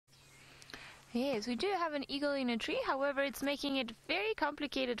Yes, we do have an eagle in a tree. However, it's making it very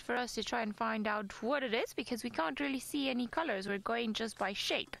complicated for us to try and find out what it is because we can't really see any colors. We're going just by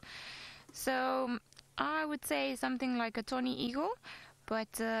shape. So I would say something like a tawny eagle,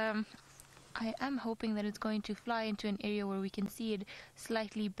 but I am hoping that it's going to fly into an area where we can see it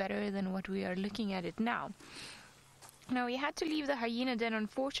slightly better than what we are looking at it now. Now, we had to leave the hyena den,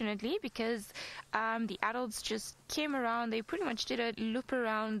 unfortunately, because the adults just came around. They pretty much did a loop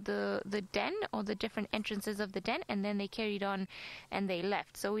around the den, or the different entrances of the den, and then they carried on and they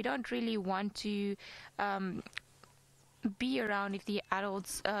left. So we don't really want to be around if the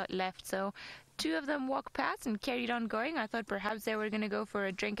adults left. So 2 of them walked past and carried on going. I thought perhaps they were going to go for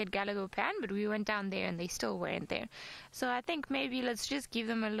a drink at Galago Pan, but we went down there and they still weren't there. So I think maybe let's just give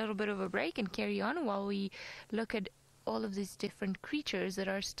them a little bit of a break and carry on while we look at all of these different creatures that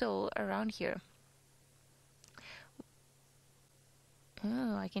are still around here.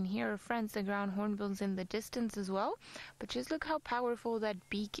 Oh, I can hear friends, the ground hornbills in the distance as well. But just look how powerful that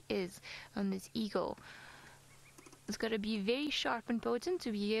beak is on this eagle. It's got to be very sharp and potent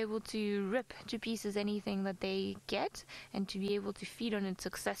to be able to rip to pieces anything that they get and to be able to feed on it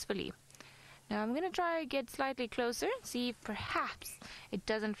successfully. Now I'm going to try to get slightly closer, see if perhaps it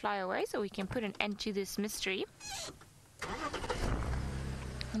doesn't fly away so we can put an end to this mystery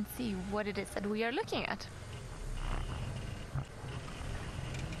and see what it is that we are looking at.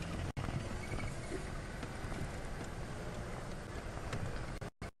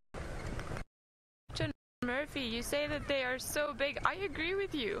 John Murphy, you say that they are so big. I agree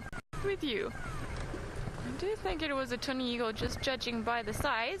with you. I do think it was a tawny eagle, just judging by the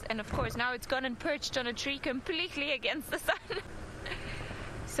size, and of course now it's gone and perched on a tree completely against the sun.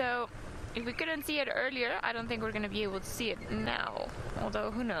 So if we couldn't see it earlier, I don't think we're going to be able to see it now.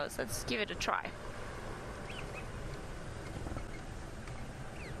 Although, who knows? Let's give it a try.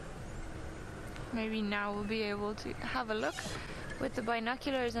 Maybe now we'll be able to have a look with the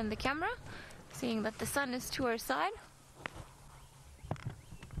binoculars and the camera, seeing that the sun is to our side.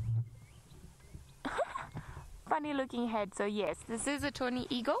 Funny looking head. So yes, this is a tawny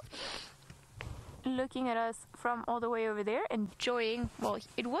eagle looking at us from all the way over there, enjoying, well,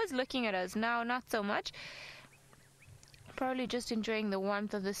 it was looking at us, now not so much, probably just enjoying the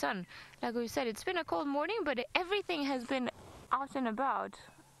warmth of the sun. Like we said, it's been a cold morning, but everything has been out and about.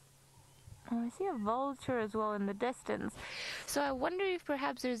 Oh, I see a vulture as well in the distance, so I wonder if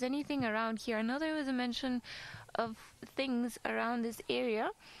perhaps there's anything around here. I know there was a mention of things around this area.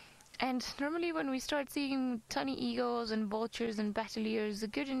 And normally when we start seeing tawny eagles and vultures and battaliers,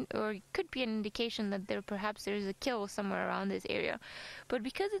 it could be an indication that perhaps there's a kill somewhere around this area. But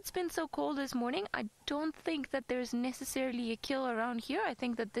because it's been so cold this morning, I don't think that there's necessarily a kill around here. I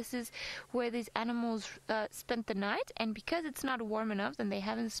think that this is where these animals spent the night, and because it's not warm enough, then they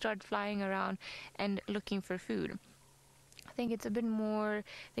haven't started flying around and looking for food. I think it's a bit more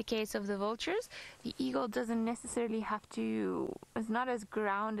the case of the vultures. The eagle doesn't necessarily have to, it's not as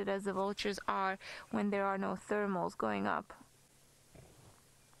grounded as the vultures are when there are no thermals going up.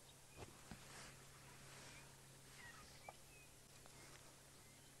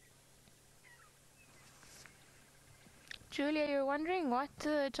 Julia, you're wondering what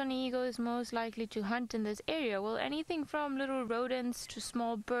tawny eagle is most likely to hunt in this area. Well, anything from little rodents to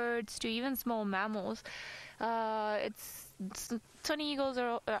small birds to even small mammals. Tawny eagles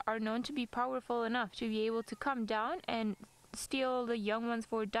are known to be powerful enough to be able to come down and steal the young ones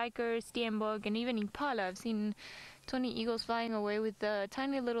for duiker, steenbok, and even impala. I've seen tawny eagles flying away with the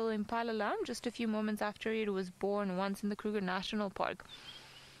tiny little impala lamb just a few moments after it was born once in the Kruger National Park.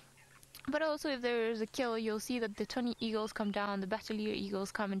 But also, if there is a kill, you'll see that the tawny eagles come down, the battalier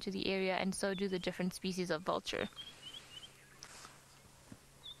eagles come into the area, and so do the different species of vulture.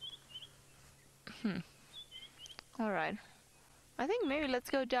 Alright. I think maybe let's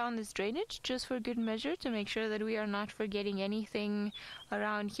go down this drainage just for good measure to make sure that we are not forgetting anything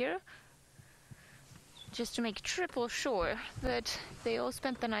around here. Just to make triple sure that they all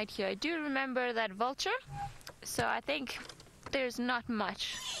spent the night here. I do remember that vulture, so I think there's not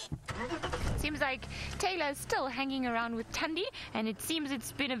much. Seems like Taylor is still hanging around with Thandi, and it seems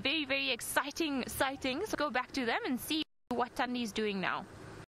it's been a very, very exciting sighting. So go back to them and see what Thandi is doing now.